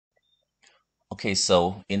Okay,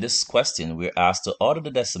 so in this question, we're asked to order the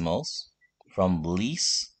decimals from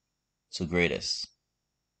least to greatest.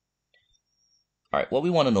 All right, what we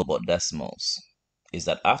want to know about decimals is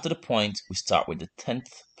that after the point, we start with the 10th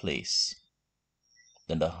place,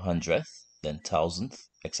 then the 100th, then thousandth,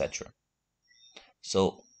 etc.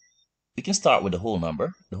 So we can start with the whole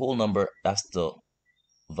number. The whole number, that's the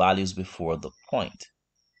values before the point.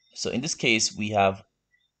 So in this case, we have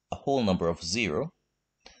a whole number of 0.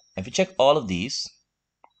 If you check all of these,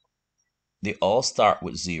 they all start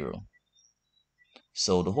with 0.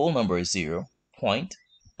 So the whole number is 0, point,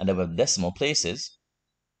 and then we have decimal places.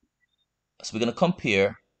 So we're going to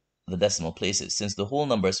compare the decimal places since the whole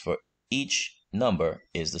numbers for each number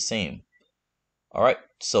is the same. All right,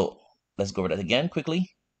 so let's go over that again quickly.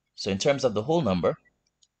 So in terms of the whole number,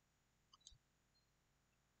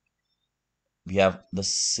 we have the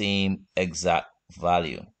same exact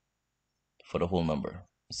value for the whole number,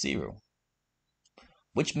 0.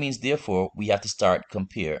 Which means therefore we have to start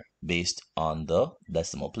compare based on the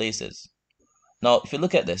decimal places. Now, if you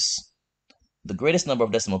look at this, the greatest number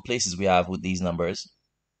of decimal places we have with these numbers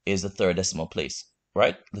is the third decimal place,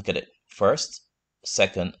 right? Look at it. First,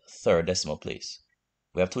 second, third decimal place.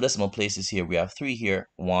 We have 2 decimal places here. We have 3 here,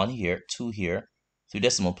 1 here, 2 here, 3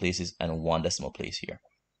 decimal places, and 1 decimal place here.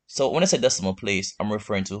 So when I say decimal place, I'm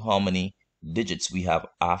referring to how many digits we have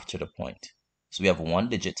after the point. So we have 1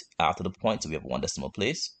 digit after the point, so we have 1 decimal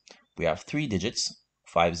place. We have 3 digits,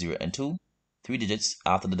 5, 0, and 2. 3 digits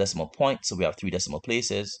after the decimal point, so we have 3 decimal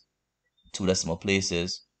places. 2 decimal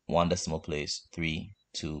places, 1 decimal place, 3,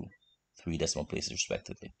 2, 3 decimal places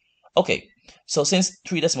respectively. Okay, so since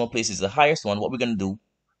 3 decimal places is the highest one, what we're going to do,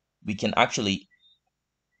 we can actually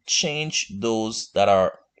change those that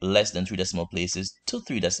are less than 3 decimal places to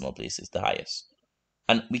 3 decimal places, the highest.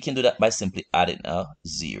 And we can do that by simply adding a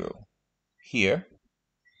 0. Here,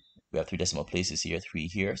 we have 3 decimal places here, 3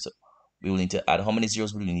 here. So we will need to add, how many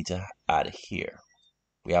zeros will we need to add here?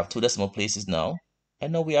 We have 2 decimal places now.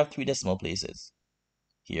 And now we have 3 decimal places.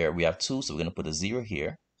 Here we have 2, so we're going to put a 0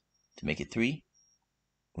 here to make it 3.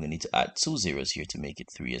 We're going to need to add 2 zeros here to make it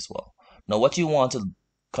 3 as well. Now what you want to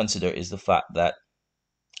consider is the fact that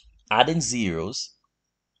adding zeros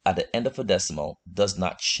at the end of a decimal does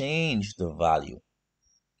not change the value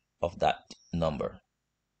of that number.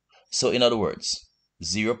 So in other words,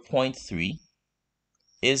 0.3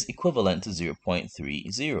 is equivalent to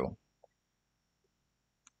 0.30.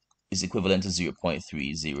 Is equivalent to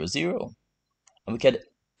 0.300. And we can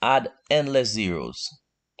add endless zeros.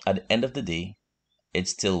 At the end of the day,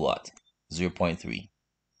 it's still what? 0.3.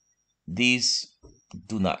 These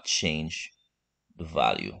do not change the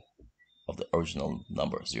value of the original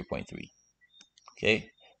number, 0.3. Okay,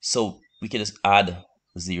 so we can just add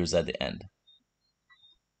zeros at the end.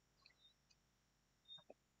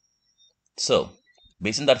 So,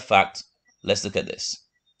 based on that fact, let's look at this.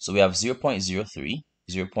 So we have 0.03,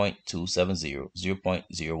 0.270,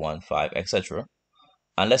 0.015, etc.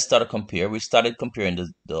 And let's start to compare. We started comparing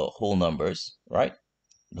the whole numbers, right?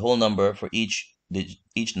 The whole number for each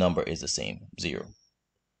number is the same, 0.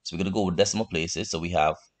 So we're going to go with decimal places. So we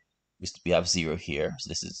have 0 here.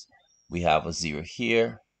 So we have a 0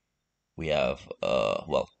 here. We have,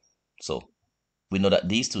 so we know that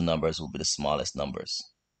these 2 numbers will be the smallest numbers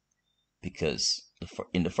because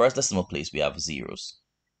in the first decimal place, we have zeros.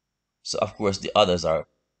 So of course, the others are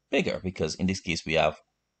bigger because in this case, we have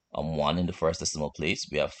 1 in the first decimal place.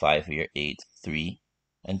 We have 5 here, 8, 3,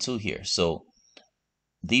 and 2 here. So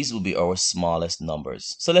these will be our smallest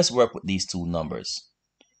numbers. So let's work with these 2 numbers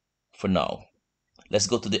for now. Let's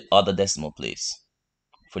go to the other decimal place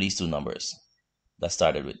for these 2 numbers that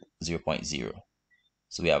started with 0.0.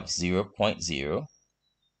 So we have 0.0,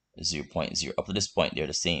 0.0. Up to this point, they're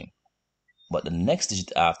the same. But the next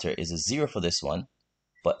digit after is a 0 for this one,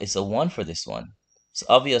 but it's a 1 for this one. So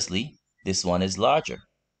obviously, this one is larger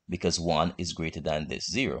because 1 is greater than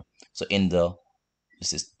this 0. So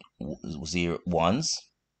this is 0, 1s,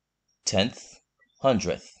 10th,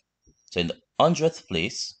 100th. So in the 100th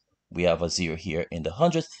place, we have a 0 here. In the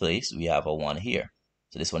 100th place, we have a 1 here.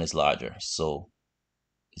 So this one is larger. So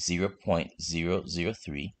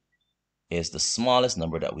 0.003 is the smallest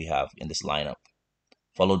number that we have in this lineup,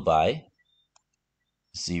 followed by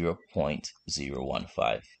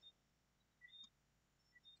 0.015.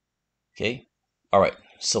 Okay, all right,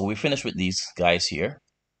 so we finished with these guys here.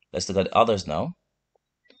 Let's look at the others now.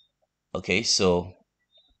 Okay, so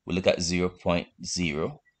we look at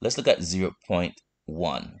 0.0. Let's look at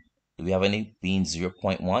 0.1. Do we have any being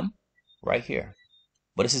 0.1? Right here.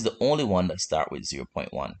 But this is the only one that starts with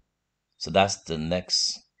 0.1. So that's the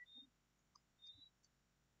next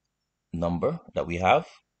number that we have.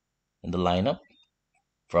 in the lineup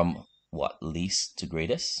from what? Least to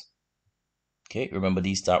greatest. Okay, remember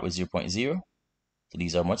these start with 0.0. So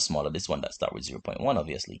these are much smaller. This one that start with 0.1,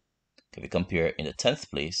 obviously. If we compare in the 10th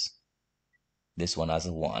place, this one has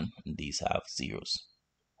a 1 and these have zeros.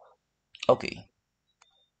 Okay,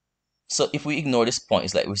 so if we ignore this point,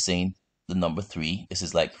 it's like we're saying the number 3, this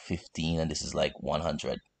is like 15 and this is like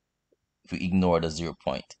 100. If we ignore the 0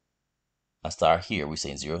 point and start here, we're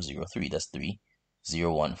saying 0, 0, 3, that's 3.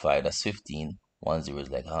 0, 1, 5, that's 15. 1, 0 is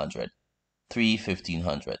like 100. 3,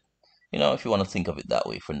 1500. You know, if you want to think of it that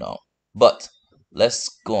way for now. But let's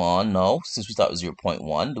go on now. Since we start with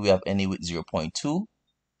 0.1, do we have any with 0.2?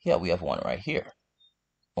 Yeah, we have one right here.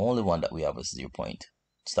 Only one that we have is 0.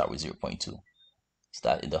 Start with 0.2.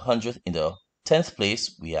 Start in the 100th. In the 10th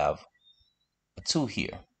place, we have a 2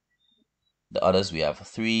 here. The others, we have a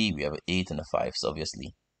 3, we have an 8, and a 5. So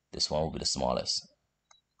obviously, this one will be the smallest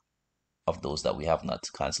of those that we have not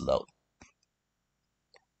cancelled out.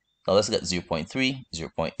 Now let's get 0.3,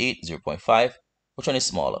 0.8, 0.5. Which one is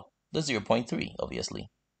smaller? The 0.3, obviously.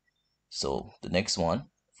 So the next one,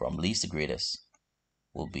 from least to greatest,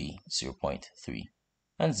 will be 0.3.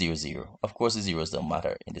 And 0, 0. Of course, the zeros don't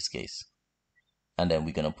matter in this case. And then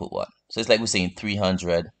we're going to put what? So it's like we're saying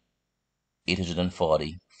 300,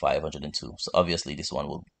 840, 502. So obviously this one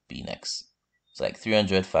will be next. It's like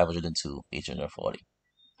 300, 502, 840.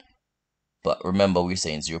 But remember, we're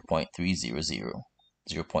saying 0.300,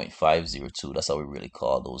 0.502. That's how we really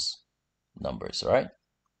call those numbers, right?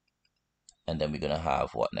 And then we're going to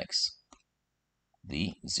have what next?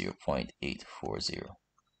 The 0.840.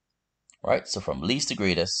 Right? So from least to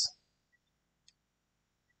greatest,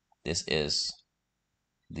 this is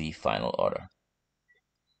the final order.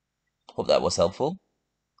 Hope that was helpful.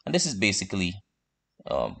 And this is basically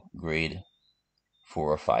grade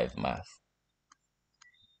 4 or 5 math.